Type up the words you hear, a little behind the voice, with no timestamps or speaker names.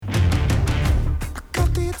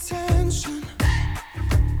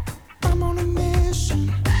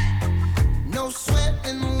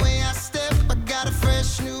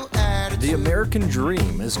American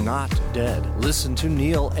dream is not dead. Listen to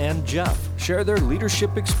Neil and Jeff share their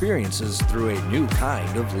leadership experiences through a new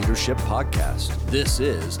kind of leadership podcast. This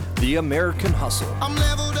is The American Hustle. I'm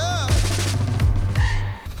leveled up,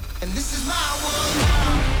 and this is my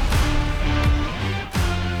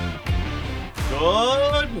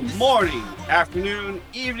world. Good morning, afternoon,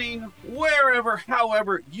 evening, wherever,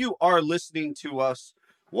 however you are listening to us.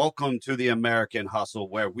 Welcome to the American Hustle,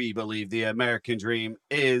 where we believe the American dream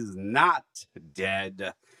is not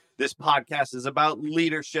dead. This podcast is about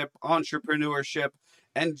leadership, entrepreneurship,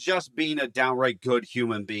 and just being a downright good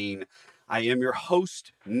human being. I am your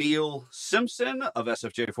host, Neil Simpson of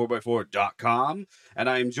SFJ4x4.com, and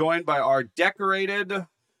I am joined by our decorated,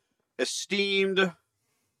 esteemed... Are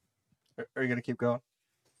you going to keep going?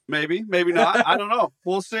 Maybe, maybe not. I don't know.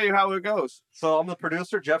 We'll see how it goes. So I'm the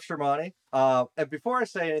producer, Jeff Shermani. And before I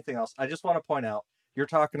say anything else, I just want to point out, you're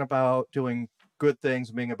talking about doing good things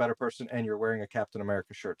and being a better person, and you're wearing a Captain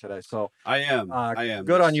America shirt today. So I am.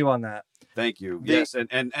 Good on you on that. Thank you. Yes,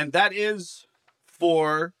 and that is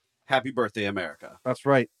for Happy Birthday, America. That's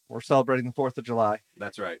right. We're celebrating the 4th of July.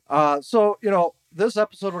 That's right. So, this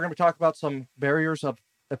episode, we're going to be talking about some barriers of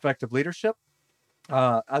effective leadership.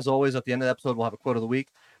 As always, at the end of the episode, we'll have a quote of the week.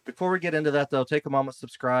 Before we get into that, though, take a moment,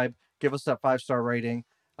 subscribe, give us that 5-star rating,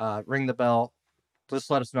 ring the bell. Just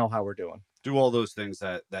let us know how we're doing. Do all those things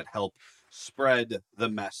that help spread the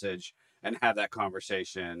message and have that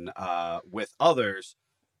conversation with others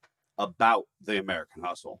about the American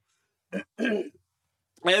Hustle.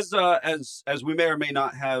 As we may or may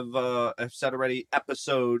not have said already,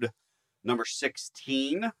 episode number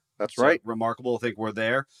 16. That's right. Remarkable. I think we're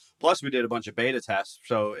there. Plus, we did a bunch of beta tests,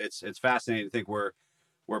 so it's fascinating to think we're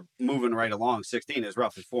moving right along. 16 is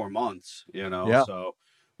roughly 4 months, Yeah. So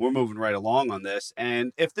we're moving right along on this.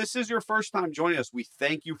 And if this is your first time joining us, we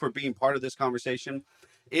thank you for being part of this conversation.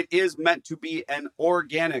 It is meant to be an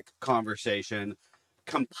organic conversation,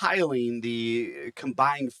 compiling the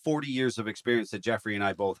combined 40 years of experience that Jeffrey and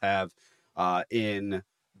I both have in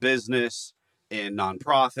business, in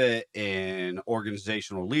nonprofit, in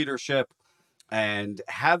organizational leadership, and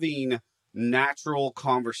having natural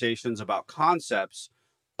conversations about concepts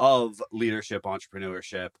of leadership,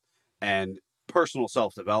 entrepreneurship, and personal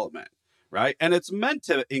self-development, right? And it's meant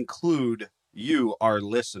to include you, our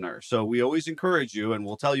listener. So we always encourage you, and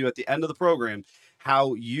we'll tell you at the end of the program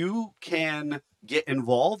how you can get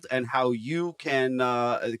involved and how you can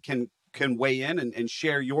weigh in and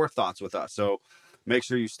share your thoughts with us. So make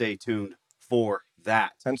sure you stay tuned for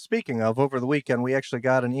that. And speaking of, over the weekend, we actually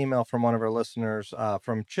got an email from one of our listeners,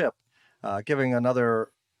 from Chip, giving another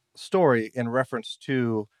story in reference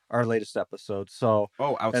to our latest episode. So,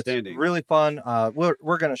 outstanding. It's really fun.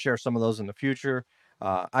 We're going to share some of those in the future.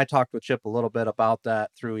 I talked with Chip a little bit about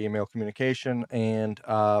that through email communication, and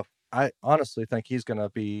I honestly think he's going to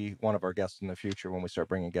be one of our guests in the future when we start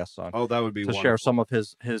bringing guests on. Oh, that would be to wonderful. Share some of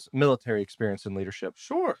his military experience in leadership.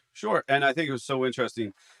 Sure. And I think it was so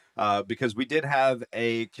interesting because we did have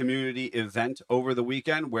a community event over the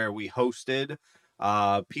weekend where we hosted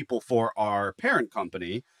people for our parent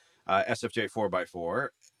company, SFJ 4x4,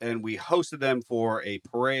 and we hosted them for a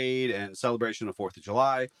parade and celebration of 4th of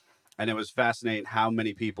July. And it was fascinating how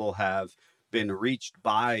many people have been reached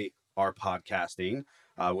by our podcasting,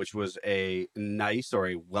 which was a nice or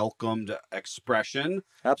a welcomed expression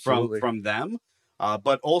from them.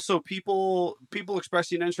 But also people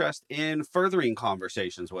expressing interest in furthering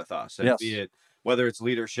conversations with us, and yes. Be it whether it's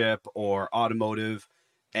leadership or automotive,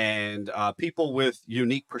 and people with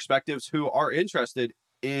unique perspectives who are interested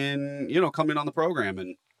in coming on the program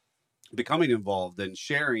and becoming involved and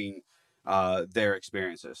sharing their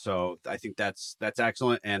experiences. So I think that's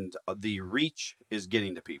excellent, and the reach is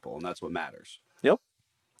getting to people, and that's what matters. Yep.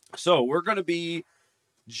 So we're going to be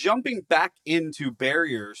jumping back into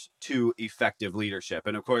barriers to effective leadership,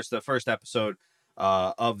 and of course, the first episode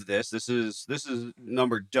of this is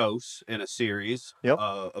number dose in a series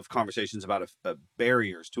of conversations about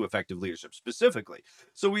barriers to effective leadership specifically.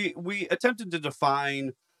 So we attempted to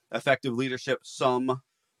define effective leadership some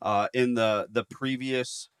in the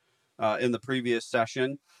previous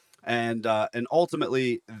session, and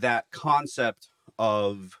ultimately that concept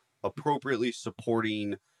of appropriately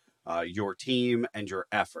supporting your team and your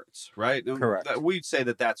efforts, right? Correct. We'd say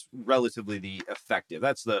that's relatively the effective.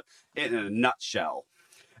 That's in a nutshell.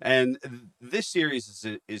 And this series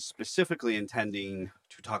is specifically intending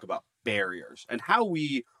to talk about barriers and how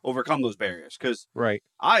we overcome those barriers. Because right.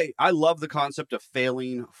 I love the concept of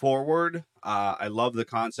failing forward. I love the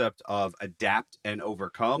concept of adapt and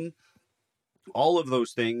overcome. All of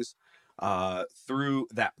those things through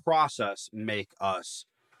that process make us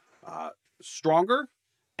stronger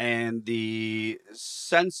and the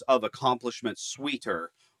sense of accomplishment sweeter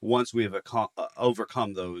once we have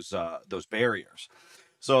overcome those barriers.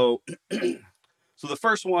 So, so the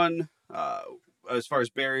first one, as far as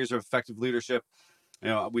barriers of effective leadership,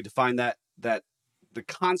 we define that the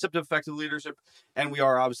concept of effective leadership, and we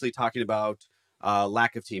are obviously talking about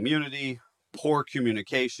lack of team unity, poor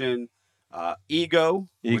communication, ego,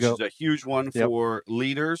 which is a huge one for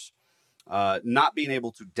leaders, not being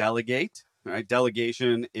able to delegate. Right,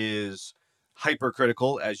 delegation is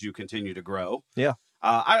hypercritical as you continue to grow. Yeah.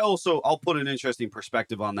 I'll put an interesting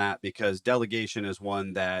perspective on that because delegation is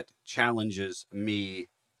one that challenges me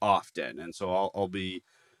often, and so I'll be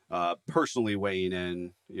personally weighing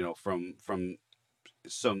in, from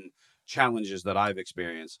some challenges that I've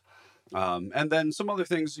experienced, and then some other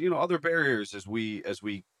things, other barriers as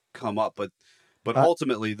we come up, but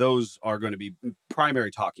ultimately those are going to be primary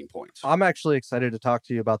talking points. I'm actually excited to talk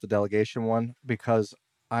to you about the delegation one because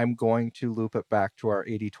I'm going to loop it back to our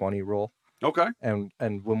 80-20 rule. Okay. And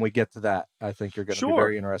when we get to that, I think you're going to be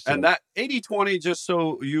very interested. And that 80-20, just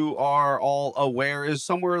so you are all aware, is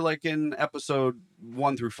somewhere like in episode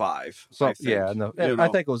 1 through 5. So I think. I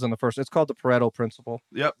think it was in the first. It's called the Pareto principle.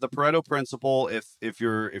 Yep, the Pareto principle. If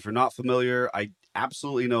you're not familiar, I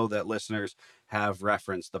absolutely know that listeners have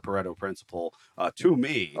referenced the Pareto principle to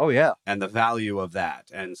me. Oh yeah, and the value of that.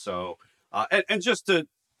 And so, and just to,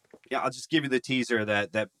 I'll just give you the teaser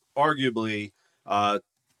that arguably.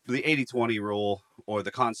 The 80-20 rule, or the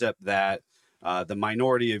concept that the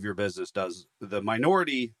minority of your business does, the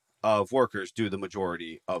minority of workers do the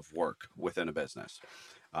majority of work within a business,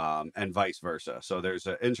 and vice versa. So there's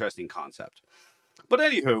an interesting concept. But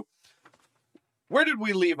anywho, where did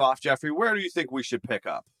we leave off, Jeffrey? Where do you think we should pick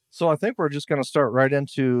up? So I think we're just going to start right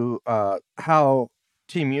into how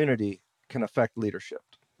team unity can affect leadership.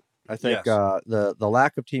 I think the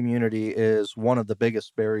lack of team unity is one of the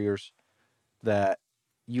biggest barriers that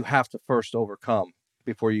you have to first overcome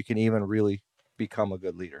before you can even really become a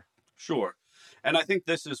good leader. Sure. And I think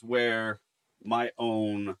this is where my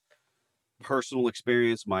own personal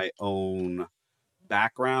experience, my own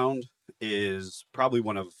background is probably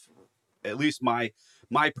one of, at least my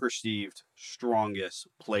perceived strongest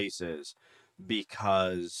places,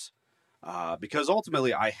 because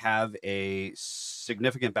ultimately I have a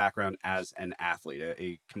significant background as an athlete,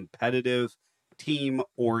 a competitive,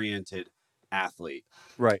 team-oriented athlete.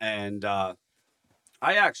 Right. And I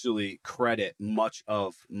actually credit much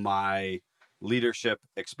of my leadership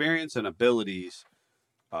experience and abilities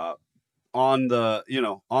on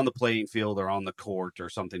the playing field or on the court or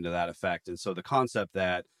something to that effect. And so the concept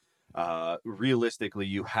that realistically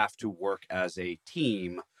you have to work as a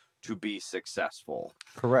team to be successful.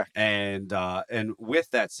 Correct. And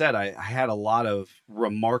with that said, I had a lot of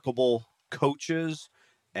remarkable coaches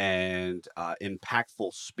and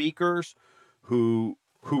impactful speakers who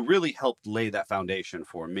really helped lay that foundation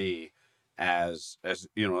for me as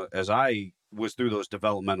I was through those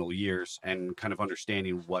developmental years and kind of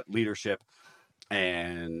understanding what leadership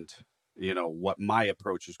and what my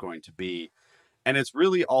approach is going to be. And it's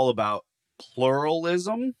really all about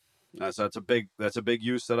pluralism. So that's a big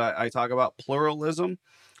use that I talk about, pluralism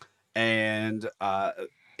and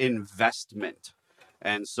investment.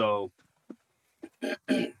 And so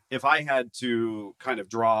if I had to kind of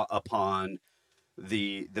draw upon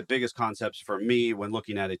the biggest concepts for me when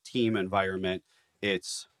looking at a team environment,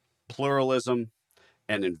 it's pluralism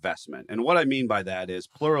and investment. And what I mean by that is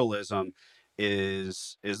pluralism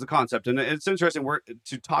is the concept. And it's interesting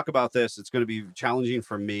to talk about this. It's going to be challenging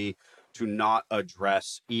for me to not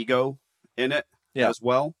address ego in it as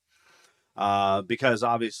well. Because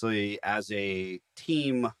obviously as a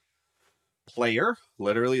team player,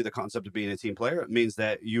 literally the concept of being a team player, it means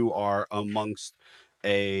that you are amongst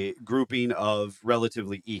a grouping of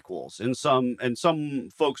relatively equals, and some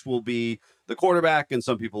folks will be the quarterback, and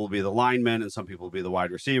some people will be the linemen, and some people will be the wide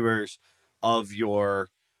receivers of your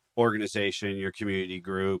organization, your community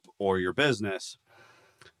group, or your business,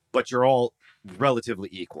 but you're all relatively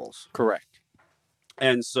equals. Correct.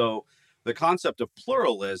 And so the concept of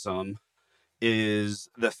pluralism is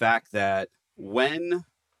the fact that when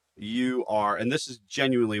you are, and this is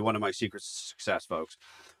genuinely one of my secrets to success, folks,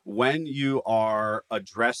 when you are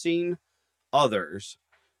addressing others,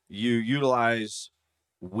 you utilize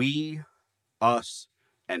we, us,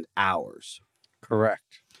 and ours.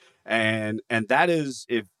 Correct. And that is,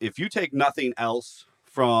 if you take nothing else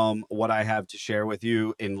from what I have to share with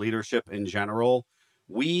you in leadership in general,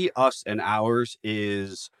 we, us, and ours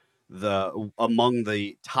is among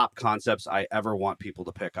the top concepts I ever want people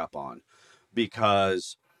to pick up on,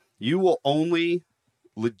 because you will only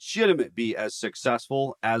legitimate be as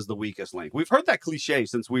successful as the weakest link. We've heard that cliche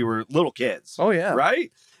since we were little kids. Oh, yeah.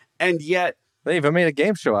 Right? And yet, They even made a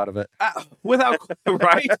game show out of it. without,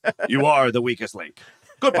 right? You are the weakest link.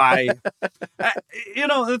 Goodbye.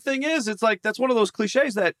 The thing is, it's like, that's one of those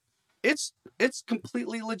cliches that it's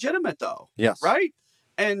completely legitimate though. Yes. Right?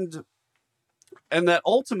 And that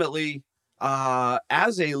ultimately,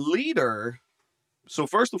 as a leader, so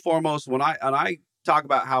first and foremost, when I talk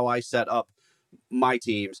about how I set up my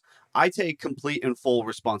teams, I take complete and full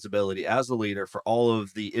responsibility as a leader for all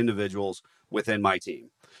of the individuals within my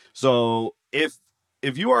team. So if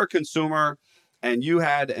you are a consumer and you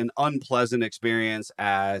had an unpleasant experience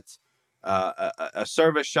at a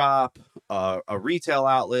service shop, a retail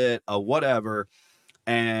outlet, a whatever,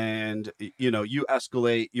 and you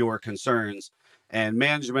escalate your concerns, and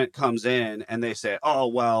management comes in and they say, oh,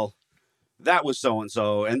 well, that was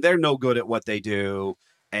so-and-so, and they're no good at what they do,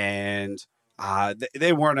 and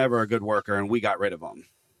they weren't ever a good worker, and we got rid of them.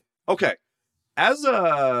 Okay. As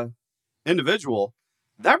a individual,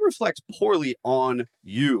 that reflects poorly on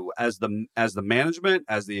you as the management,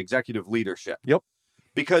 as the executive leadership. Yep.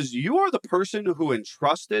 Because you are the person who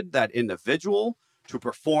entrusted that individual to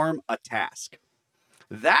perform a task.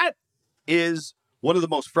 That is one of the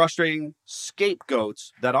most frustrating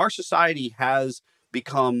scapegoats that our society has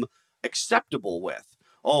become acceptable with.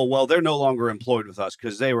 Oh, well, they're no longer employed with us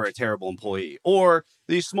because they were a terrible employee. Or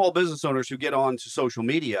these small business owners who get on to social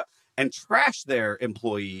media and trash their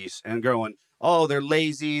employees and going, oh, they're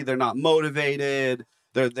lazy, they're not motivated,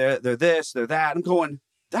 they're this, they're that. I'm going,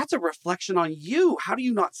 that's a reflection on you. How do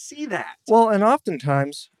you not see that? Well, and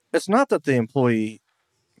oftentimes it's not that the employee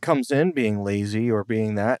comes in being lazy or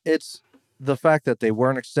being that. It's the fact that they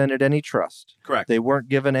weren't extended any trust. Correct. They weren't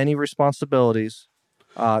given any responsibilities.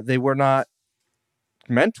 They were not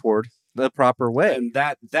mentored the proper way. And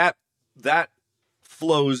that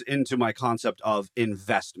flows into my concept of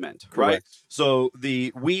investment, right? Correct. So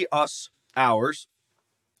the we, us, ours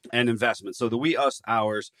and investment. So the we, us,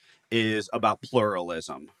 ours is about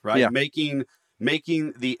pluralism, right? Yeah.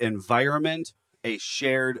 Making the environment a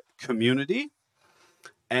shared community,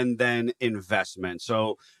 and then investment.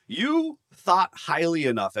 So you thought highly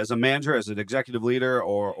enough as a manager, as an executive leader,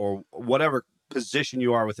 or whatever position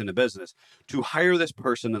you are within the business, to hire this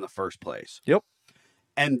person in the first place. Yep.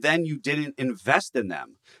 And then you didn't invest in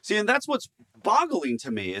them. See, and that's what's boggling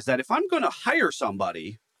to me, is that if I'm going to hire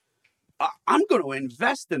somebody, I'm going to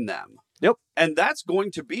invest in them. Yep. And that's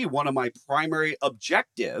going to be one of my primary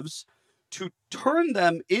objectives, to turn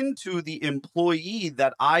them into the employee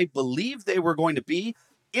that I believe they were going to be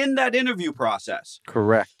in that interview process.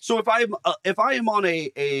 Correct. So if I am on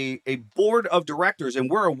a board of directors, and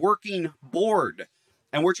we're a working board,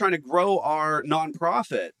 and we're trying to grow our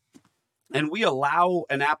nonprofit, and we allow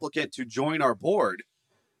an applicant to join our board,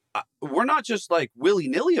 we're not just like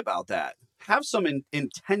willy-nilly about that. Have some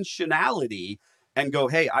intentionality and go,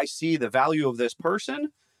 hey, I see the value of this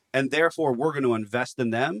person, and therefore we're going to invest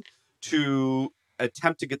in them to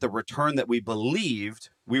attempt to get the return that we believed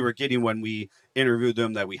we were getting when we interviewed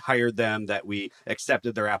them, that we hired them, that we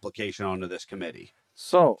accepted their application onto this committee.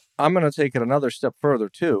 So I'm going to take it another step further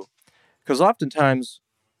too, because oftentimes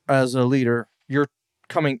as a leader, you're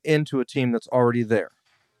coming into a team that's already there.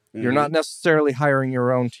 Mm-hmm. You're not necessarily hiring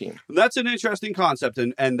your own team. That's an interesting concept,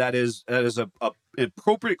 and that is a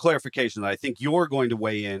appropriate clarification that I think you're going to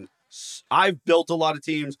weigh in. I've built a lot of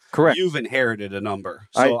teams. Correct. You've inherited a number.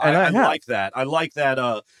 So I like that. I like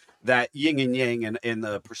that that yin and yang in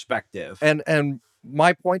the perspective. And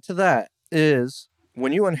my point to that is,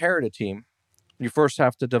 when you inherit a team, you first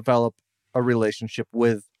have to develop a relationship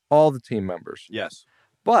with all the team members. Yes.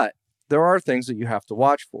 But there are things that you have to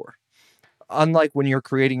watch for. Unlike when you're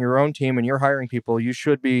creating your own team and you're hiring people, you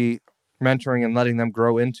should be mentoring and letting them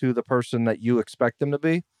grow into the person that you expect them to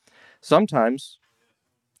be. Sometimes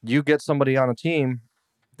you get somebody on a team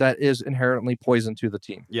that is inherently poison to the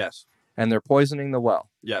team. Yes. And they're poisoning the well.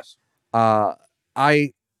 Yes.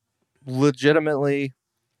 I legitimately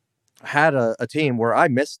had a team where I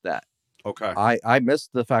missed that. Okay. I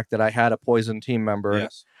missed the fact that I had a poisoned team member.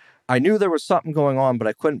 Yes. I knew there was something going on, but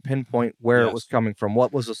I couldn't pinpoint where Yes. it was coming from.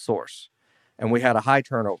 What was the source? And we had a high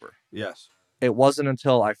turnover. Yes. It wasn't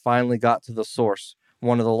until I finally got to the source,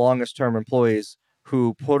 one of the longest term employees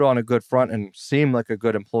who put on a good front and seemed like a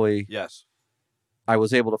good employee. Yes. I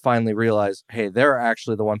was able to finally realize, hey, they're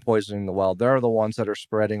actually the one poisoning the well. They're the ones that are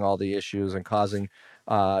spreading all the issues and causing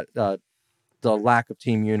the lack of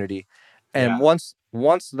team unity. And once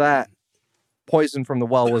that poison from the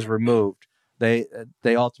well was removed, they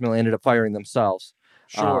ultimately ended up firing themselves.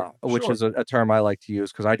 Sure. Which is a term I like to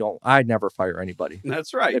use, because I never fire anybody.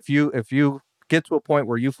 That's right. If you get to a point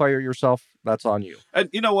where you fire yourself, that's on you. And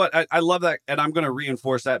you know what? I love that. And I'm going to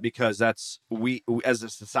reinforce that because we as a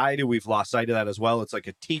society, we've lost sight of that as well. It's like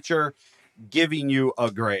a teacher giving you a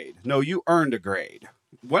grade. No, you earned a grade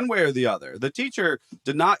one way or the other. The teacher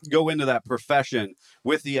did not go into that profession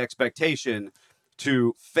with the expectation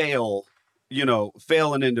to fail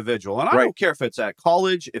an individual. And I don't care if it's at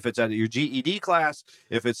college, if it's at your GED class,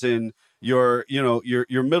 if it's in your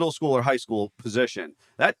middle school or high school position.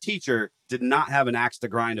 That teacher did not have an axe to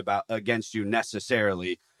grind against you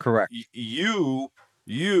necessarily. Correct. You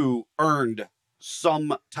earned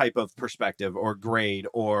some type of perspective or grade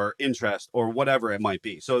or interest or whatever it might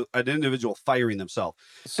be. So an individual firing themselves.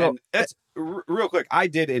 So and that's real quick. I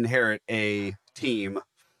did inherit a team,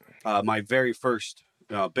 my very first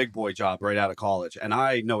big boy job right out of college. And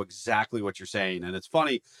I know exactly what you're saying. And it's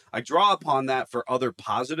funny. I draw upon that for other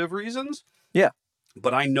positive reasons. Yeah.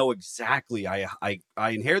 But I know exactly. I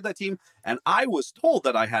inherited that team, and I was told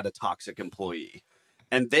that I had a toxic employee,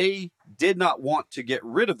 and they did not want to get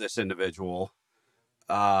rid of this individual.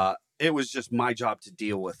 It was just my job to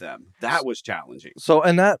deal with them. That was challenging. So,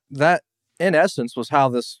 and that in essence was how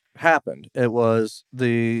this happened. It was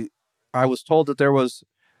I was told that there was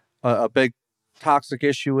a big toxic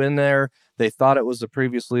issue in there. They thought it was the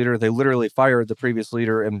previous leader. They literally fired the previous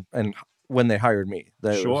leader and when they hired me.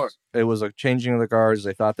 It was a changing of the guards.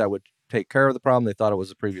 They thought that would take care of the problem. They thought it was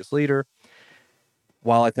the previous leader.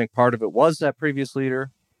 While I think part of it was that previous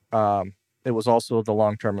leader, it was also the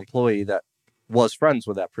long-term employee that was friends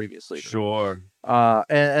with that previous leader. Sure.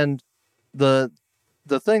 And the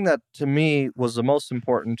thing that to me was the most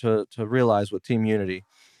important to realize with Team Unity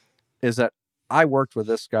is that I worked with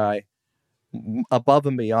this guy above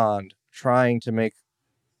and beyond trying to make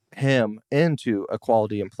him into a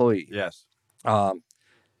quality employee. Yes.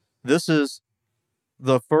 This is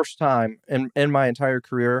the first time in my entire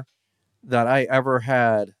career that I ever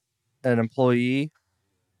had an employee,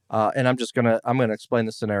 and I'm gonna explain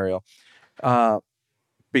the scenario,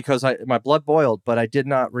 because my blood boiled, but I did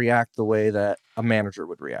not react the way that a manager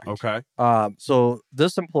would react. Okay. So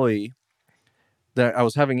this employee that I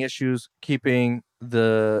was having issues keeping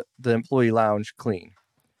the employee lounge clean.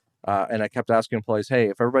 And I kept asking employees, hey,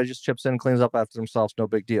 if everybody just chips in and cleans up after themselves, no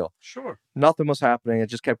big deal. Sure. Nothing was happening. It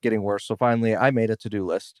just kept getting worse. So finally, I made a to-do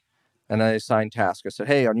list, and I assigned tasks. I said,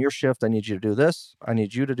 hey, on your shift, I need you to do this. I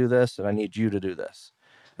need you to do this. And I need you to do this.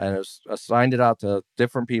 And I assigned it out to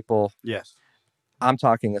different people. Yes. I'm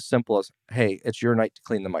talking as simple as, hey, it's your night to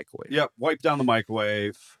clean the microwave. Yep. Wipe down the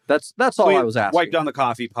microwave. That's all I was asking. Wipe down the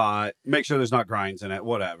coffee pot. Make sure there's not grinds in it.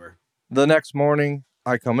 Whatever. The next morning,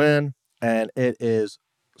 I come in, and it is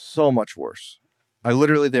so much worse.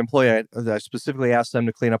 The employee, I specifically asked them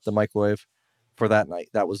to clean up the microwave for that night.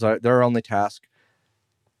 That was their only task.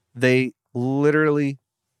 They literally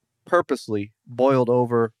purposely boiled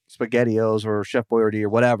over SpaghettiOs or Chef Boyardee or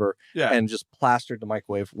whatever, and just plastered the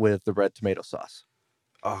microwave with the red tomato sauce.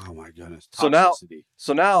 Oh my goodness. Toxicity.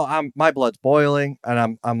 So now my blood's boiling,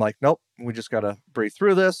 and I'm like, nope, we just gotta breathe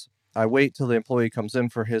through this. I wait till the employee comes in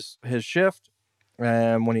for his shift,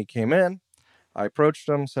 and when he came in, I approached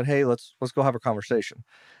him, said, hey, let's go have a conversation.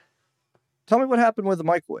 Tell me what happened with the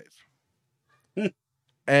microwave.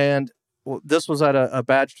 And this was at a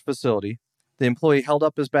badged facility. The employee held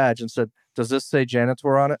up his badge and said, does this say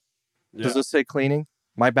janitor on it? Yeah. Does this say cleaning?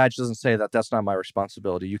 My badge doesn't say that. That's not my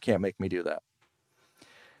responsibility. You can't make me do that.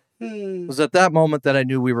 It was at that moment that I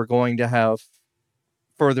knew we were going to have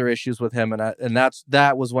further issues with him. And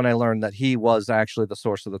that was when I learned that he was actually the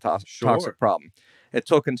source of the toxic problem. It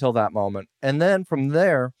took until that moment. And then from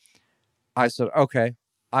there, I said, okay,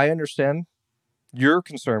 I understand your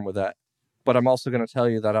concern with that, but I'm also going to tell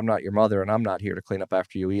you that I'm not your mother, and I'm not here to clean up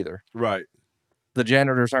after you either. Right. The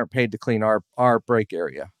janitors aren't paid to clean our break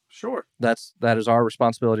area. Sure. That is our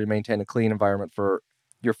responsibility to maintain a clean environment for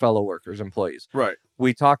your fellow workers, employees. Right.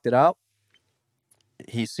 We talked it out.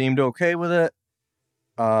 He seemed okay with it.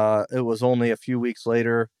 It was only a few weeks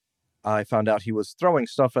later I found out he was throwing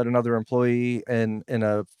stuff at another employee in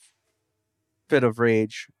a fit of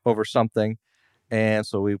rage over something. And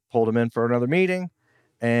so we pulled him in for another meeting.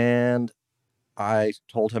 And I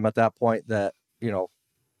told him at that point that,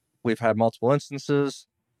 we've had multiple instances.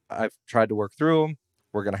 I've tried to work through them.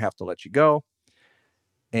 We're going to have to let you go.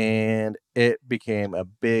 And it became a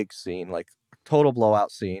big scene, like a total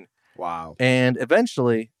blowout scene. Wow. And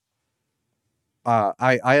eventually,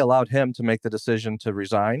 I allowed him to make the decision to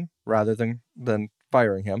resign rather than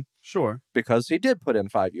firing him. Sure. Because he did put in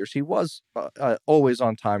 5 years. He was always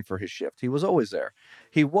on time for his shift. He was always there.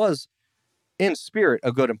 He was, in spirit,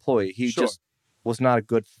 a good employee. He just was not a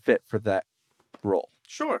good fit for that role.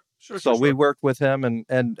 Sure. So we worked with him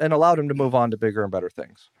and allowed him to move on to bigger and better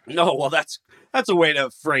things. No, well, that's a way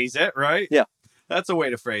to phrase it, right? Yeah. That's a way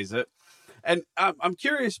to phrase it. And I'm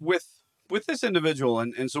curious with this individual,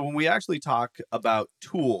 and so when we actually talk about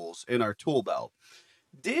tools in our tool belt,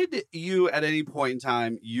 did you at any point in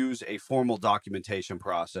time use a formal documentation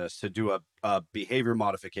process to do a behavior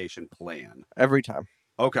modification plan? Every time.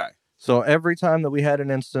 Okay. So every time that we had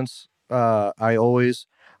an instance, I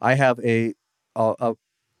have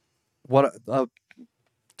what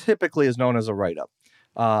typically is known as a write-up.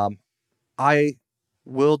 I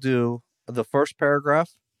will do the first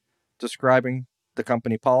paragraph describing the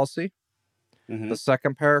company policy, the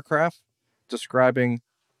second paragraph describing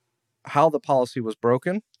how the policy was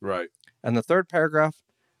broken, Right. and the third paragraph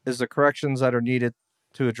is the corrections that are needed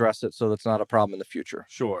to address it so that's not a problem in the future.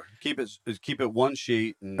 Sure. Keep it one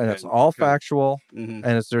sheet, And it's all factual, Mm-hmm.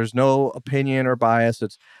 and there's no opinion or bias.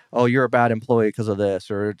 It's, oh, you're a bad employee because of this,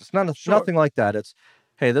 or it's nothing like that. It's,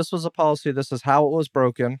 hey, this was a policy. This is how it was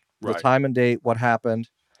broken, the Right. time and date, what happened,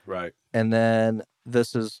 Right. and then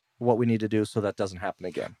this is what we need to do so that doesn't happen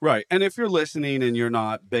again. Right. And if you're listening and you're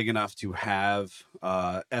not big enough to have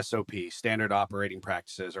SOP, standard operating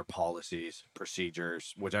practices or policies,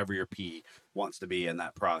 procedures, whichever your P wants to be in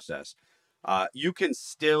that process, you can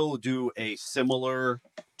still do a similar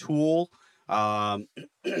tool. I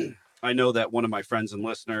know that one of my friends and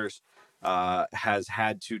listeners has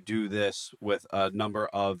had to do this with a number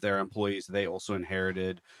of their employees. They also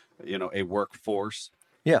inherited, a workforce.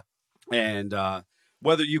 Yeah. And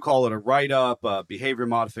whether you call it a write-up, a behavior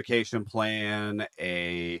modification plan,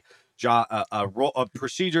 a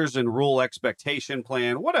procedures and rule expectation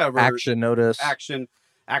plan, whatever. Action notice.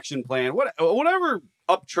 Action plan, whatever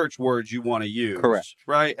Upchurch words you want to use. Correct.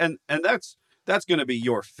 Right. And that's going to be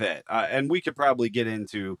your fit. And we could probably get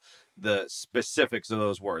into the specifics of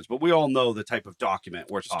those words, but we all know the type of document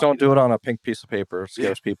we're talking Just don't do it on a pink piece of paper. It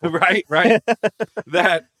scares people. Right.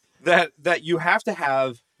 that you have to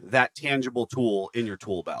have that tangible tool in your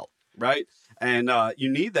tool belt, right? And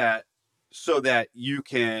you need that so that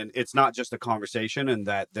it's not just a conversation and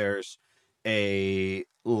that there's a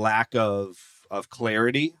lack of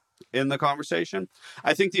clarity in the conversation.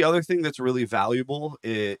 I think the other thing that's really valuable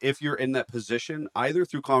is if you're in that position, either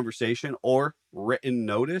through conversation or written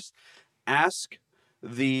notice, ask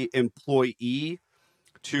the employee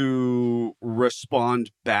to respond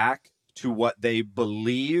back to what they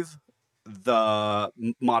believe the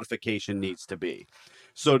modification needs to be.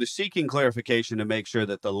 So to seeking clarification to make sure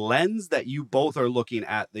that the lens that you both are looking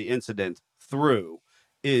at the incident through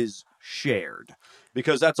is shared,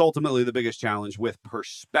 because that's ultimately the biggest challenge with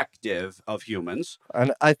perspective of humans.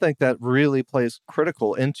 And I think that really plays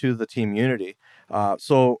critical into the team unity.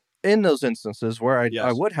 So in those instances where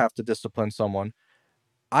I would have to discipline someone,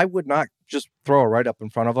 I would not just throw a write-up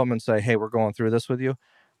in front of them and say, hey, we're going through this with you.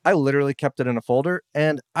 I literally kept it in a folder,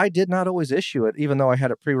 and I did not always issue it, even though I had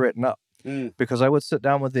it pre-written up, because I would sit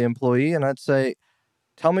down with the employee and I'd say,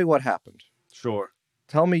 tell me what happened. Sure.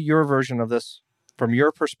 Tell me your version of this from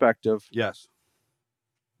your perspective. Yes.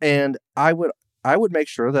 And I would make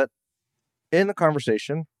sure that in the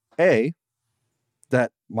conversation, A,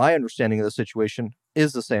 that my understanding of the situation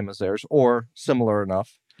is the same as theirs or similar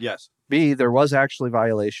enough. Yes. B, there was actually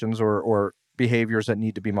violations or behaviors that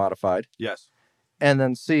need to be modified. Yes. And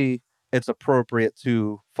then C, it's appropriate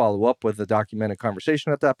to follow up with a documented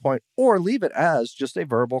conversation at that point, or leave it as just a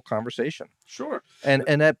verbal conversation. Sure. And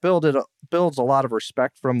that builds a lot of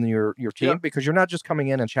respect from your team, because you're not just coming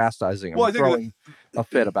in and chastising them, throwing a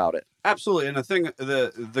fit about it. Absolutely. And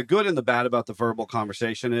the good and the bad about the verbal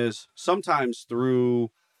conversation is sometimes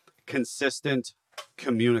through consistent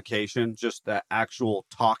communication, just the actual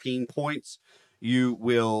talking points, you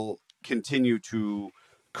will continue to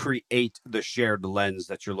create the shared lens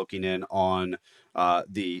that you're looking in on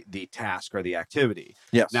the task or the activity.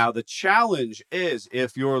 Yes. Now, the challenge is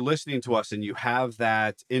if you're listening to us and you have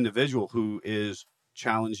that individual who is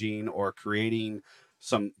challenging or creating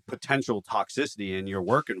some potential toxicity in your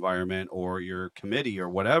work environment or your committee or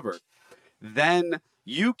whatever, then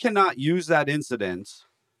you cannot use that incident,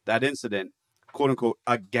 quote unquote,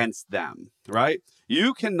 against them, right?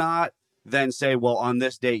 You cannot then say, well, on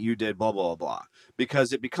this date you did blah, blah, blah,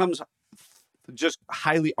 because it becomes just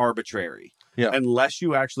highly arbitrary. Yeah. Unless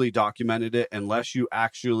you actually documented it, unless you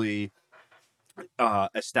actually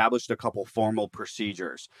established a couple formal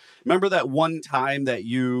procedures. Remember that one time that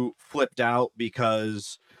you flipped out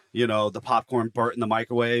because, the popcorn burnt in the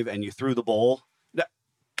microwave and you threw the bowl?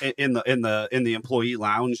 in the employee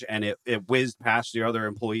lounge and it whizzed past your other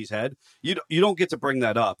employee's head, you don't get to bring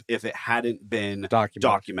that up if it hadn't been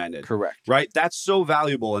documented. Correct. Right? That's so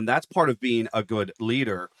valuable, and that's part of being a good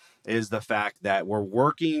leader, is the fact that we're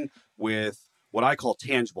working with what I call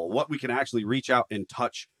tangible, what we can actually reach out and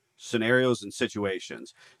touch scenarios and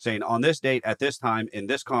situations, saying on this date at this time in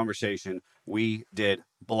this conversation we did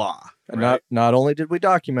blah. And right? not only did we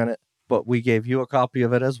document it, but we gave you a copy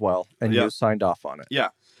of it as well, and you signed off on it. Yeah.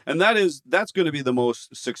 And that's going to be the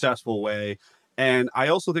most successful way. And I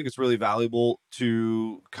also think it's really valuable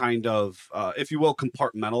to kind of, if you will,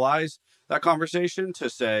 compartmentalize that conversation to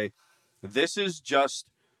say, this is just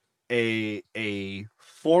a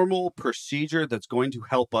formal procedure that's going to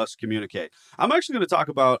help us communicate. I'm actually going to talk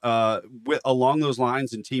about along those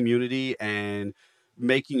lines in team unity and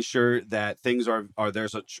making sure that things are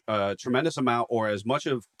there's a tremendous amount or as much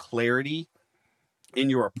of clarity in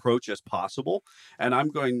your approach as possible. And I'm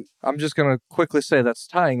just going to quickly say that's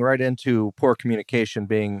tying right into poor communication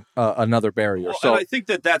being another barrier. Well, so and I think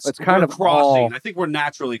that's kind of crossing. I think we're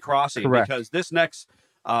naturally crossing. Correct. Because this next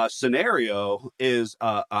scenario is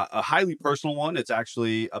a highly personal one. It's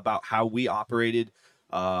actually about how we operated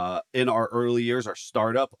in our early years, our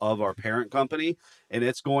startup of our parent company, and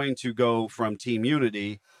it's going to go from team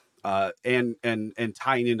unity and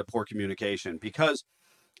tying into poor communication, because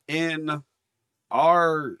in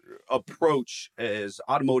our approach as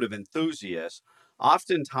automotive enthusiasts,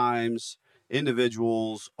 oftentimes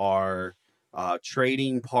individuals are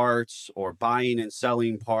trading parts or buying and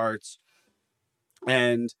selling parts.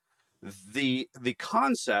 And the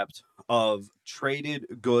concept of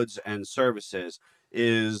traded goods and services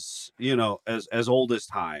is, as old as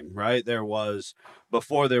time, right?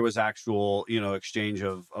 Before there was actual, exchange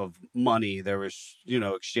of money, there was,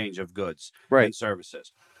 exchange of goods and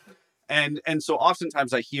services. And so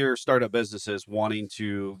oftentimes I hear startup businesses wanting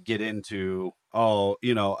to get into, a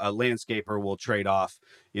landscaper will trade off,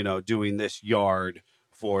 doing this yard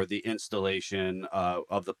for the installation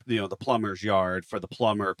of the plumber's yard for the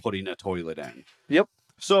plumber putting a toilet in. Yep.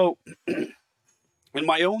 So in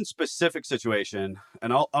my own specific situation,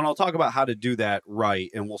 and I'll talk about how to do that right,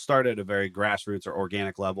 and we'll start at a very grassroots or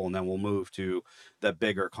organic level, and then we'll move to the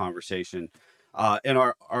bigger conversation. In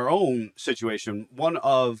our own situation, one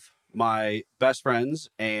of my best friends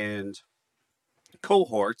and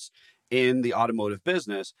cohorts in the automotive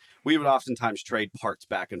business, we would oftentimes trade parts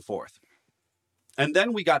back and forth. And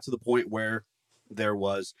then we got to the point where there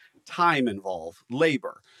was time involved,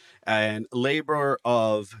 labor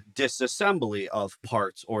of disassembly of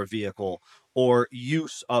parts or vehicle, or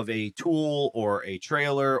use of a tool or a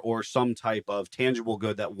trailer or some type of tangible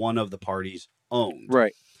good that one of the parties owned.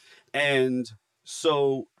 Right. And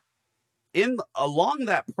so along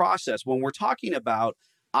that process, when we're talking about,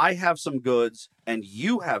 I have some goods and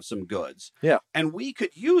you have some goods. Yeah. And we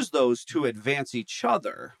could use those to advance each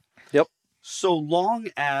other. Yep. So long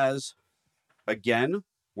as, again,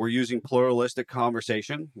 we're using pluralistic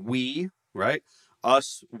conversation, we, right?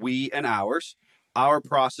 Us, we, and ours. Our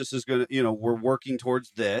process is going to, we're working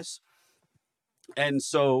towards this. And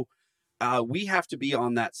so we have to be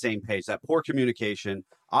on that same page. That poor communication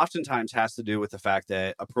oftentimes has to do with the fact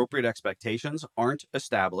that appropriate expectations aren't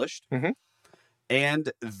established,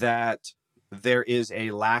 and that there is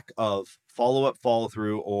a lack of follow-up,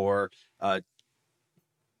 follow-through, or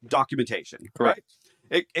documentation. Correct.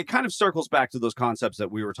 Right? It kind of circles back to those concepts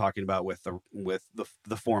that we were talking about with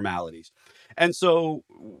the formalities. And so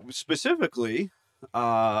specifically,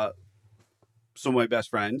 so my best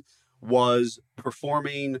friend was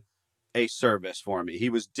performing a service for me. He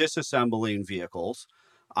was disassembling vehicles.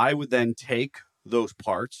 I would then take those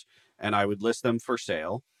parts and I would list them for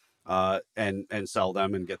sale and sell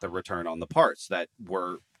them and get the return on the parts that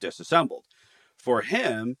were disassembled. For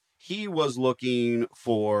him, he was looking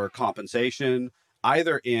for compensation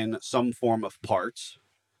either in some form of parts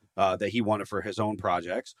that he wanted for his own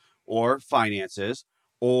projects, or finances,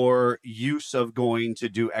 or use of going to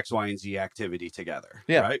do X, Y, and Z activity together.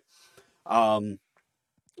 Yeah. Right.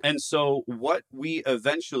 And so what we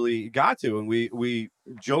eventually got to, and we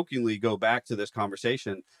jokingly go back to this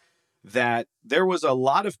conversation, that there was a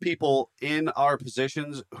lot of people in our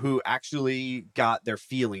positions who actually got their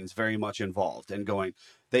feelings very much involved and going,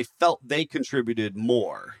 they felt they contributed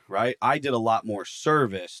more, right? I did a lot more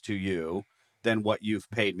service to you than what you've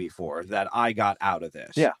paid me for, that I got out of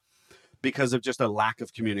this. Yeah. Because of just a lack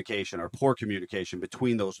of communication or poor communication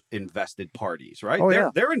between those invested parties, right?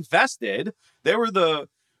 Oh, They're invested. They were the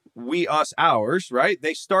we, us, ours, right?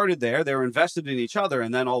 They started there. They were invested in each other.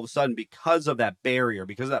 And then all of a sudden, because of that barrier,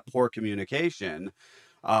 because of that poor communication,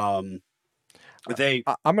 I'm going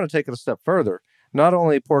to take it a step further. not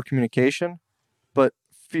only poor communication, but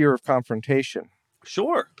fear of confrontation.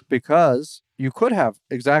 Sure. Because you could have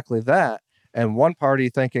exactly that, and one party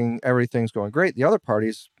thinking everything's going great, the other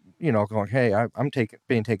party's, going, hey, I'm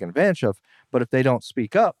being taken advantage of. But if they don't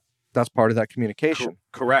speak up, that's part of that communication.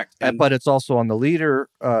 Correct. But it's also on the leader.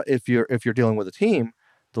 If you're dealing with a team,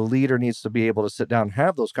 the leader needs to be able to sit down and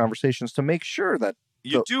have those conversations to make sure that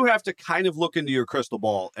you do have to kind of look into your crystal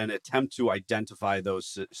ball and attempt to identify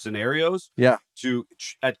those scenarios. Yeah. To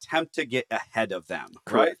attempt to get ahead of them.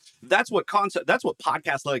 Correct. Right. That's what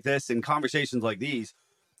podcasts like this and conversations like these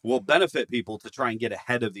will benefit people to try and get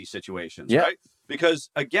ahead of these situations. Yeah. Right. Because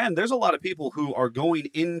again, there's a lot of people who are going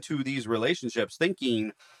into these relationships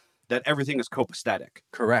thinking that everything is copacetic.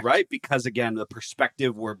 Correct. Right? Because again, the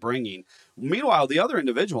perspective we're bringing. Meanwhile, the other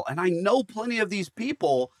individual, and I know plenty of these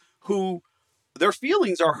people who their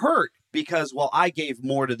feelings are hurt because, well, I gave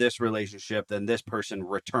more to this relationship than this person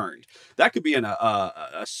returned. That could be in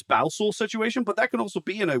a spousal situation, but that can also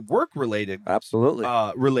be in a work-related absolutely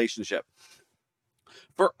relationship.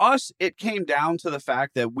 For us, it came down to the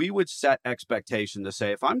fact that we would set expectation to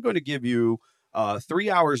say, if I'm going to give you 3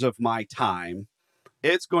 hours of my time,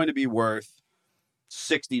 it's going to be worth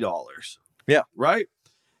 $60. Yeah. Right?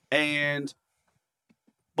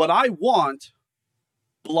 But I want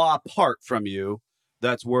blah part from you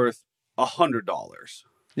that's worth $100.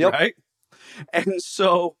 Yep. Right? And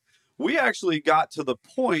so we actually got to the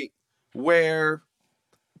point where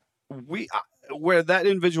that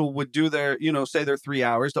individual would do their, say their 3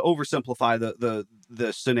 hours, to oversimplify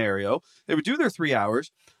the scenario. They would do their 3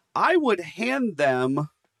 hours. I would hand them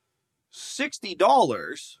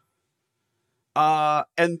 $60,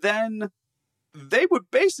 and then they would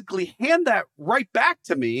basically hand that right back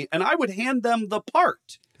to me, and I would hand them the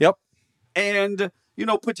part. Yep. And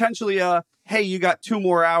potentially, hey, you got 2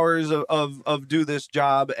 more hours of do this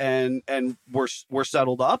job, and we're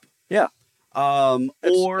settled up. Yeah.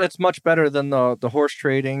 Or it's much better than the horse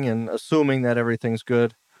trading and assuming that everything's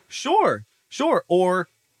good. Sure. Or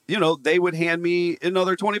they would hand me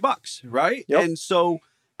another $20, right? Yep. And so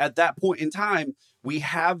at that point in time, we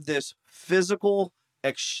have this physical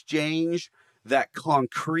exchange that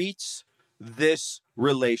concretes this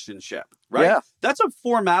relationship, right? Yeah. That's a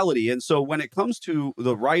formality. And so when it comes to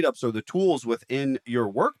the write-ups or the tools within your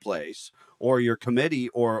workplace or your committee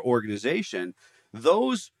or organization,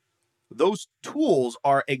 those tools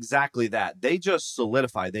are exactly that. They just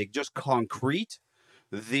solidify, they just concrete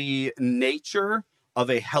the nature of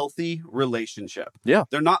a healthy relationship. Yeah.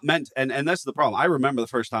 They're not meant, and that's the problem. I remember the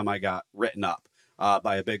first time I got written up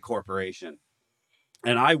by a big corporation,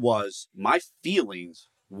 and my feelings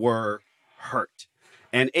were hurt.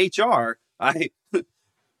 And HR,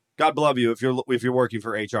 God love you if you're working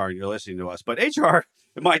for HR and you're listening to us, but HR,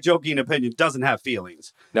 in my joking opinion, doesn't have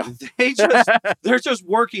feelings. No. They're just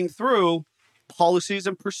working through policies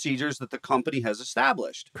and procedures that the company has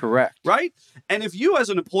established. Correct. Right? And if you as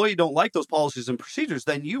an employee don't like those policies and procedures,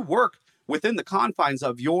 then you work within the confines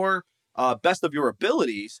of your best of your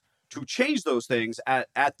abilities to change those things at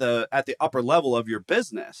the upper level of your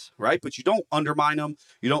business, right? But you don't undermine them.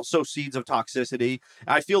 You don't sow seeds of toxicity.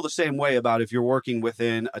 I feel the same way about if you're working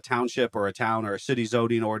within a township or a town or a city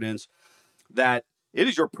zoning ordinance, that it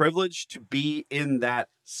is your privilege to be in that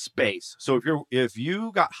space. So if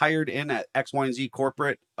you got hired in at X, Y, and Z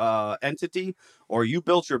corporate entity, or you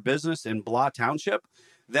built your business in blah township,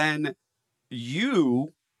 then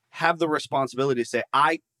you have the responsibility to say,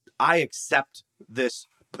 I accept this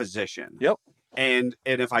position. Yep. And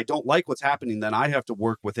if I don't like what's happening, then I have to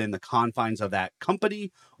work within the confines of that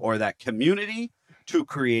company or that community to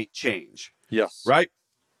create change. Yes. Right?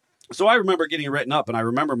 So I remember getting written up, and I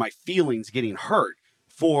remember my feelings getting hurt.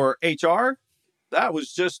 For HR,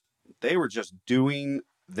 they were just doing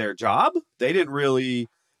their job.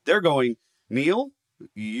 They're going, Neil,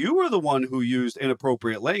 you were the one who used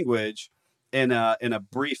inappropriate language in a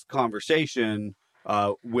brief conversation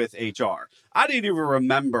with HR. I didn't even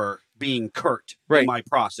remember being curt in my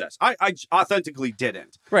process. I authentically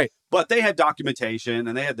didn't. Right. But they had documentation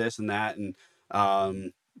and they had this and that. And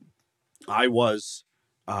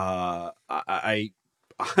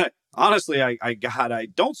honestly, I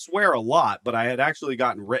don't swear a lot, but I had actually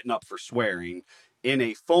gotten written up for swearing in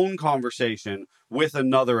a phone conversation with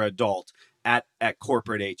another adult at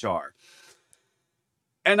corporate HR.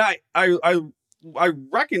 And I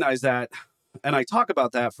recognize that, and I talk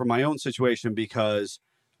about that for my own situation because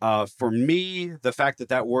for me, the fact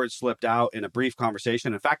that word slipped out in a brief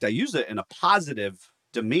conversation, in fact, I used it in a positive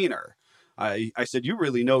demeanor. I said, you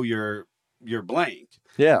really know your blank.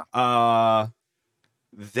 Yeah.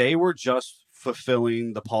 They were just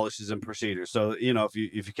fulfilling the policies and procedures. So, you know, if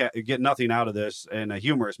you can't get nothing out of this in a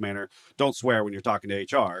humorous manner, don't swear when you're talking to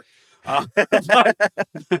HR.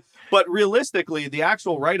 But realistically, the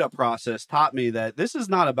actual write-up process taught me that this is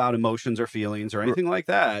not about emotions or feelings or anything like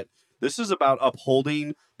that. This is about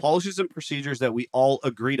upholding policies and procedures that we all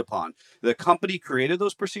agreed upon. The company created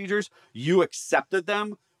those procedures. You accepted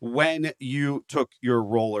them when you took your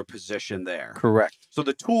role or position there. Correct. So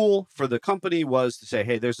the tool for the company was to say,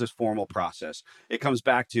 hey, there's this formal process. It comes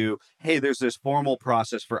back to, hey, there's this formal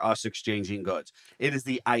process for us exchanging goods. It is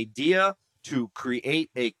the idea to create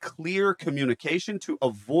a clear communication, to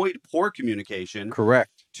avoid poor communication.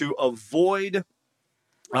 Correct. To avoid,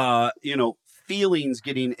 feelings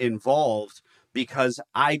getting involved because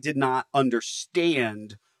I did not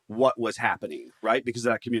understand what was happening, right? Because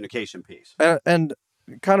of that communication piece. And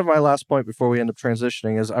kind of my last point before we end up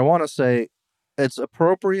transitioning is I want to say it's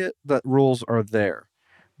appropriate that rules are there,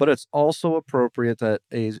 but it's also appropriate that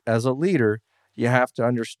as a leader, you have to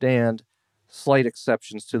understand slight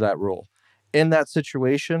exceptions to that rule. In that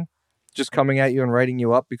situation, just coming at you and writing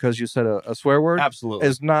you up because you said a swear word Absolutely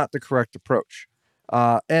is not the correct approach.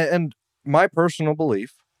 And my personal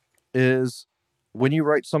belief is when you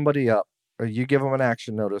write somebody up or you give them an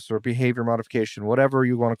action notice or behavior modification, whatever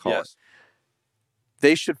you want to call it,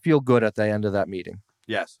 they should feel good at the end of that meeting.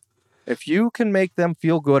 Yes. If you can make them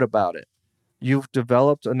feel good about it, you've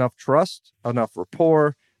developed enough trust, enough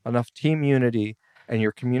rapport, enough team unity, and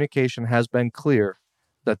your communication has been clear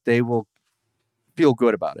that they will feel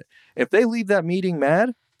good about it. If they leave that meeting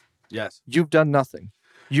mad, yes, you've done nothing.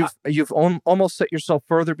 You've almost set yourself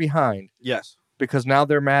further behind. Yes. Because now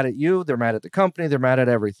they're mad at you, they're mad at the company, they're mad at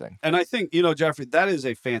everything. And I think, Jeffrey, that is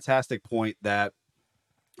a fantastic point that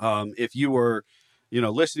if you were,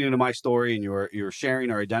 listening to my story and you're sharing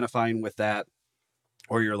or identifying with that,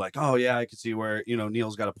 or you're like, oh yeah, I can see where,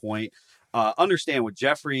 Neil's got a point. Understand what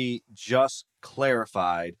Jeffrey just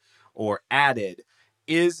clarified or added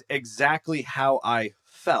is exactly how I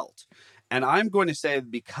felt. And I'm going to say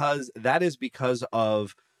because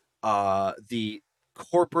of the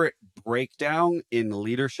corporate breakdown in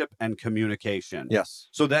leadership and communication. Yes.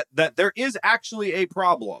 So that there is actually a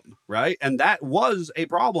problem, right? And that was a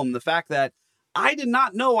problem. The fact that I did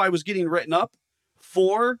not know I was getting written up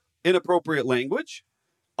for inappropriate language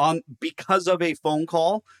because of a phone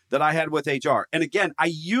call that I had with HR. And again, I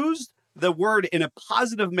used the word in a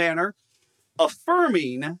positive manner,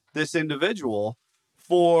 affirming this individual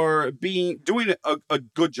for doing a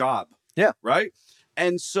good job. Yeah. Right.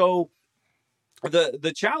 And so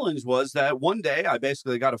the challenge was that one day I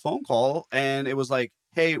basically got a phone call and it was like,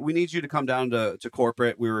 hey, we need you to come down to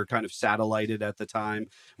corporate. We were kind of satellited at the time.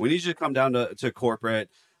 We need you to come down to corporate.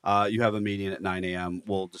 You have a meeting at 9 a.m.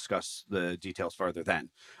 We'll discuss the details further then.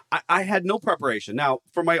 I had no preparation. Now,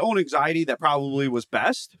 for my own anxiety, that probably was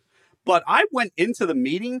best. But I went into the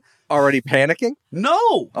meeting already panicking?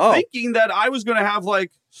 No, thinking that I was going to have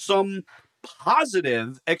like some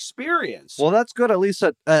positive experience. Well, that's good. At least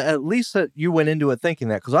that you went into it thinking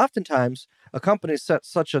that, because oftentimes a company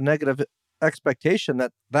sets such a negative expectation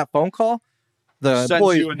that phone call, the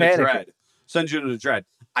employees sends you into dread.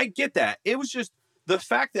 I get that. It was just the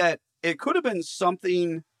fact that it could have been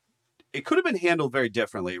something. It could have been handled very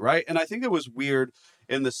differently, right? And I think it was weird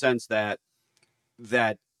in the sense that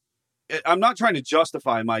I'm not trying to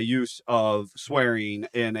justify my use of swearing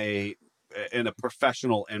in a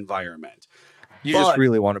professional environment. You just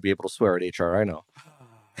really want to be able to swear at HR, I know.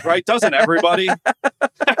 Right? Doesn't everybody?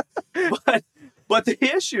 but the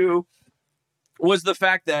issue was the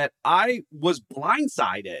fact that I was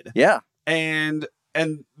blindsided. Yeah. And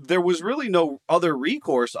there was really no other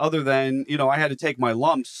recourse other than, I had to take my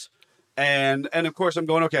lumps. And of course I'm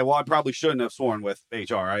going, okay, well, I probably shouldn't have sworn with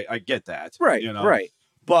HR. I get that. Right. Right.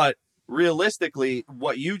 But realistically,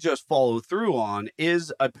 what you just followed through on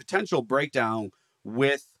is a potential breakdown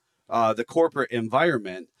with the corporate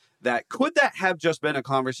environment. Could that have just been a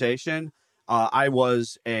conversation? I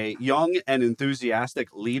was a young and enthusiastic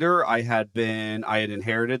leader. I had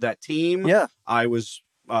inherited that team. Yeah. I was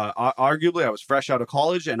arguably I was fresh out of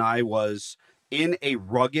college, and I was in a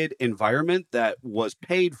rugged environment that was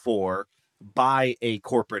paid for by a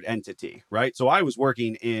corporate entity, right? So I was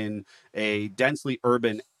working in a densely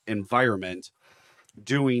urban environment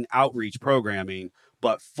doing outreach programming,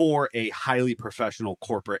 but for a highly professional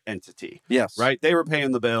corporate entity. Yes. Right? They were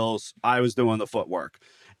paying the bills. I was doing the footwork.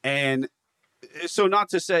 And so not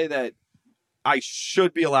to say that I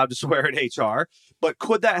should be allowed to swear at HR, but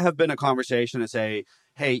could that have been a conversation to say,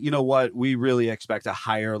 hey, you know what? We really expect a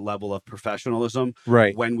higher level of professionalism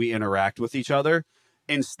when we interact with each other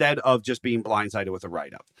instead of just being blindsided with a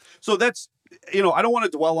write-up. So that's I don't want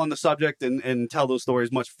to dwell on the subject and tell those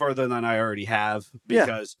stories much further than I already have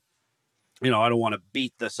because, I don't want to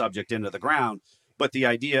beat the subject into the ground. But the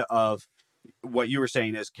idea of what you were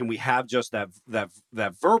saying is, can we have just that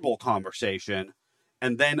verbal conversation,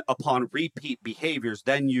 and then upon repeat behaviors,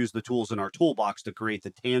 then use the tools in our toolbox to create the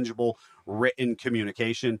tangible written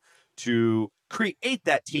communication to create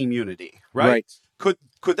that team unity, right? Could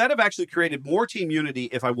that have actually created more team unity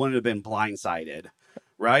if I wouldn't have been blindsided,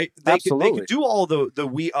 right? They could do all the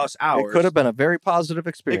we, us, ours. It could have been a very positive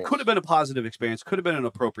experience. It could have been a positive experience. Could have been an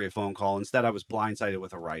appropriate phone call. Instead, I was blindsided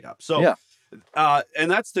with a write-up. So,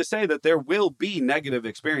 and that's to say that there will be negative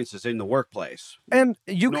experiences in the workplace. And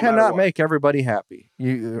you cannot make everybody happy.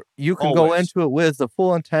 You can go into it with the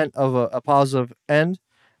full intent of a positive end,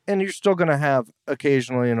 and you're still going to have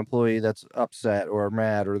occasionally an employee that's upset or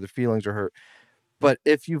mad or the feelings are hurt. But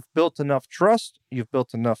if you've built enough trust, you've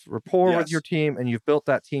built enough rapport with your team, and you've built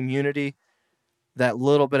that team unity, that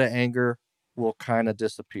little bit of anger will kind of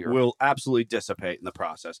disappear. Will absolutely dissipate in the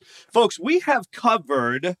process. Folks, we have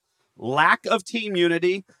covered lack of team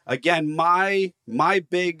unity. Again, my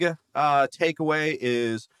big takeaway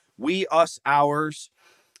is we, us, ours,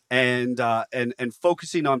 and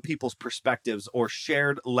focusing on people's perspectives or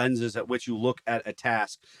shared lenses at which you look at a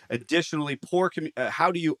task. Additionally,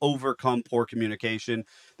 how do you overcome poor communication?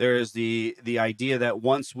 There is the idea that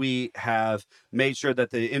once we have made sure that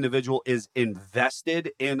the individual is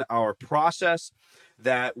invested in our process,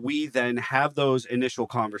 that we then have those initial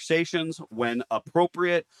conversations when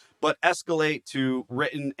appropriate, but escalate to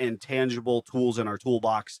written and tangible tools in our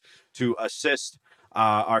toolbox to assist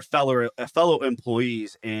our fellow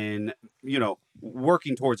employees in,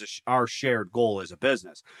 working towards our shared goal as a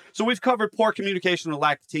business. So we've covered poor communication and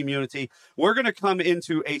lack of team unity. We're going to come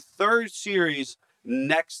into a third series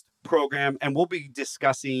next program, and we'll be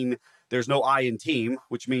discussing there's no I in team,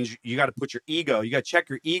 which means you got to put your ego. You got to check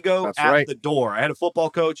your ego at the door. I had a football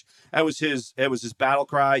coach. That was his battle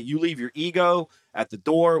cry. You leave your ego at the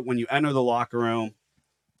door when you enter the locker room.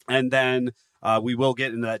 And then we will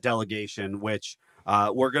get into that delegation, which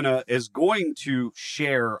is going to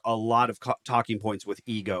share a lot of talking points with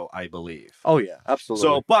ego, I believe. Oh yeah, absolutely.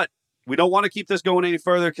 So, but we don't want to keep this going any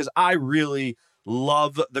further because I really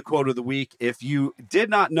love the quote of the week. If you did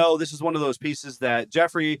not know, this is one of those pieces that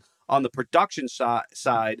Jeffrey on the production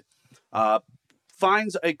side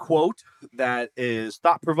finds a quote that is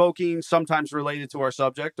thought-provoking, sometimes related to our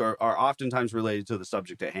subject or oftentimes related to the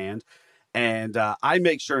subject at hand. And I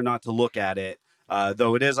make sure not to look at it.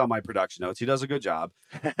 Though it is on my production notes. He does a good job.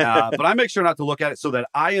 But I make sure not to look at it so that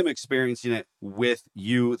I am experiencing it with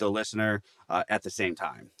you, the listener, at the same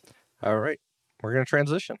time. All right. We're going to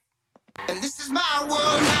transition. And this is my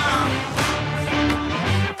world now.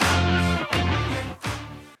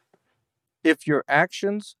 If your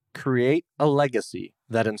actions create a legacy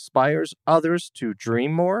that inspires others to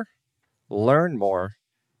dream more, learn more,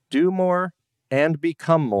 do more, and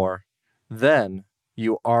become more, then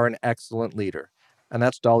you are an excellent leader. And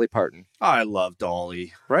that's Dolly Parton. I love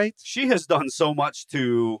Dolly. Right? She has done so much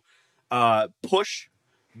to push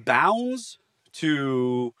bounds,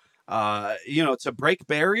 to break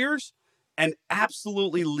barriers, and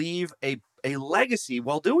absolutely leave a legacy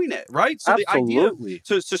while doing it, right? So absolutely.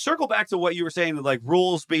 The idea, to circle back to what you were saying, like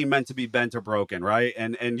rules being meant to be bent or broken, right?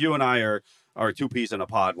 And you and I are two peas in a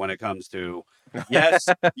pod when it comes to,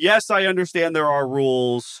 yes, I understand there are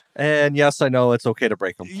rules. And yes, I know it's okay to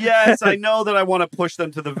break them. Yes, I know that I want to push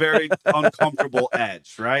them to the very uncomfortable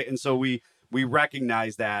edge, right? And so we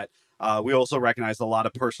recognize that. We also recognize a lot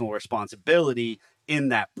of personal responsibility in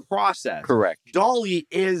that process. Correct. Dolly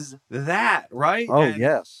is that, right? Oh,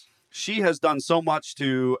 yes. She has done so much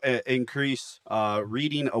to increase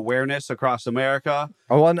reading awareness across America.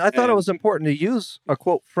 Oh, and I thought it was important to use a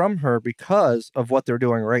quote from her because of what they're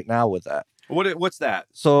doing right now with that. What's that?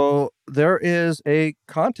 So there is a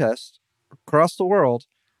contest across the world.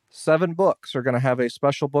 7 books are going to have a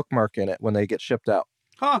special bookmark in it when they get shipped out.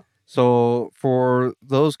 Huh. So for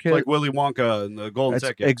those kids... Like Willy Wonka and the Golden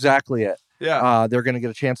Ticket. Exactly it. Yeah. They're going to get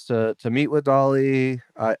a chance to meet with Dolly,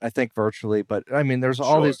 I think virtually, but I mean, there's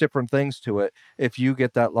all these different things to it. If you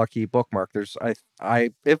get that lucky bookmark, there's,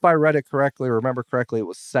 if I read it correctly, or remember correctly, it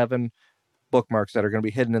was 7 bookmarks that are going to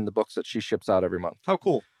be hidden in the books that she ships out every month. How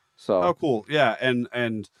cool. So, how cool. Yeah.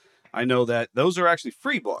 And I know that those are actually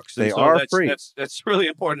free books. They are free. That's really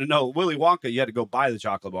important to know. Willy Wonka, you had to go buy the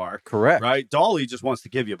chocolate bar. Correct. Right? Dolly just wants to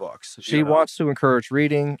give you books. She wants to encourage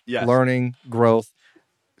reading, learning, growth.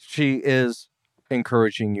 She is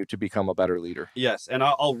encouraging you to become a better leader. Yes, and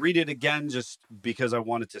I'll read it again just because I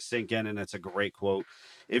want it to sink in, and it's a great quote.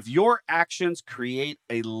 If your actions create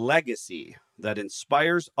a legacy that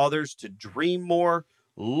inspires others to dream more,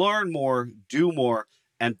 learn more, do more,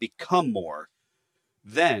 and become more,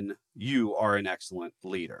 then you are an excellent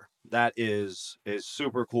leader. That is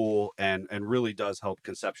super cool and really does help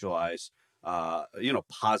conceptualize,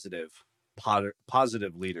 positive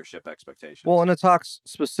leadership expectations. Well, and it talks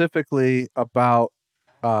specifically about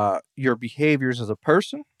your behaviors as a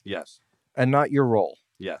person Yes. and not your role.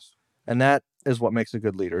 Yes. And that is what makes a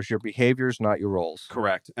good leader, is your behaviors, not your roles.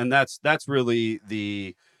 Correct. And that's really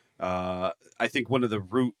the I think one of the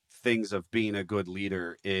root things of being a good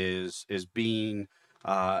leader is being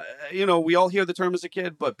we all hear the term as a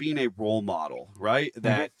kid, but being a role model, right? Mm-hmm.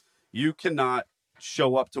 That you cannot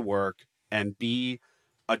show up to work and be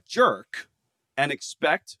a jerk and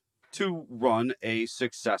expect to run a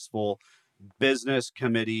successful business,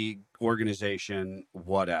 committee, organization,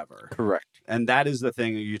 whatever. Correct. And that is the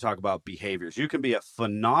thing. You talk about behaviors. You can be a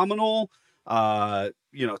phenomenal,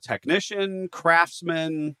 technician,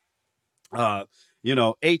 craftsman,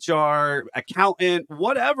 HR, accountant,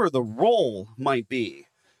 whatever the role might be.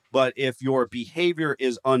 But if your behavior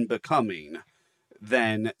is unbecoming,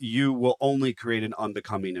 then you will only create an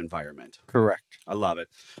unbecoming environment. Correct. I love it.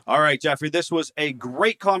 All right, Jeffrey, this was a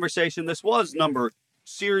great conversation. This was number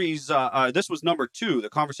 2, the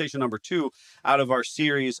conversation number 2 out of our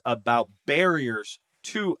series about barriers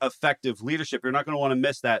to effective leadership. You're not going to want to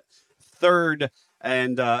miss that third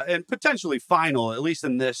and potentially final, at least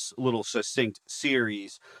in this little succinct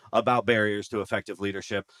series about barriers to effective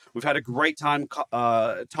leadership. We've had a great time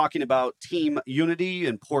talking about team unity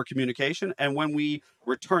and poor communication. And when we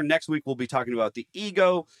return next week, we'll be talking about the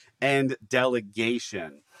ego and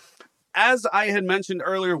delegation. As I had mentioned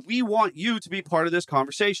earlier, we want you to be part of this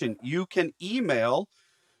conversation. You can email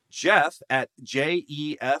Jeff at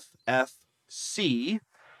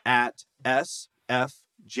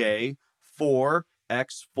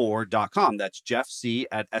jeffc@sfj4x4.com. That's Jeff C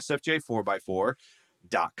at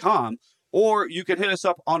sfj4x4.com. Or you can hit us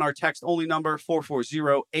up on our text-only number,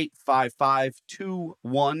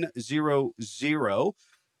 440-855-2100.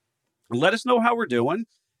 Let us know how we're doing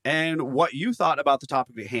and what you thought about the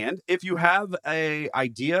topic at hand. If you have an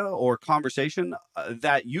idea or conversation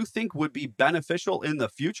that you think would be beneficial in the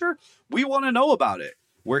future, we want to know about it.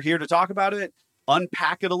 We're here to talk about it,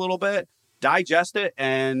 unpack it a little bit, digest it,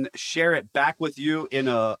 and share it back with you in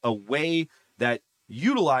a way that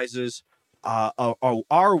utilizes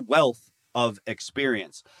our wealth of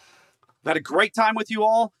experience. I've had a great time with you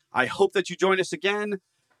all. I hope that you join us again.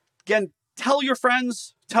 Again, tell your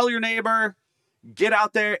friends, tell your neighbor, get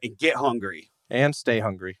out there and get hungry. And stay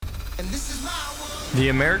hungry. And this is my world. The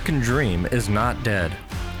American dream is not dead.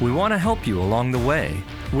 We want to help you along the way.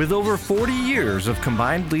 With over 40 years of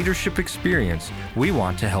combined leadership experience, we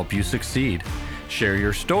want to help you succeed. Share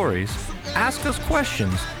your stories, ask us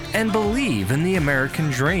questions, and believe in the American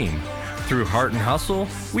dream. Through heart and hustle,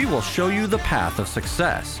 we will show you the path of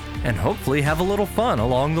success and hopefully have a little fun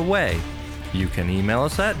along the way. You can email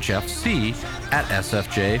us at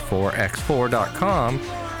jeffc@sfj4x4.com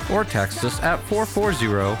or text us at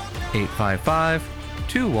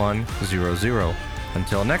 440-855-2100.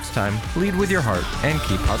 Until next time, lead with your heart and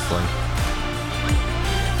keep hustling.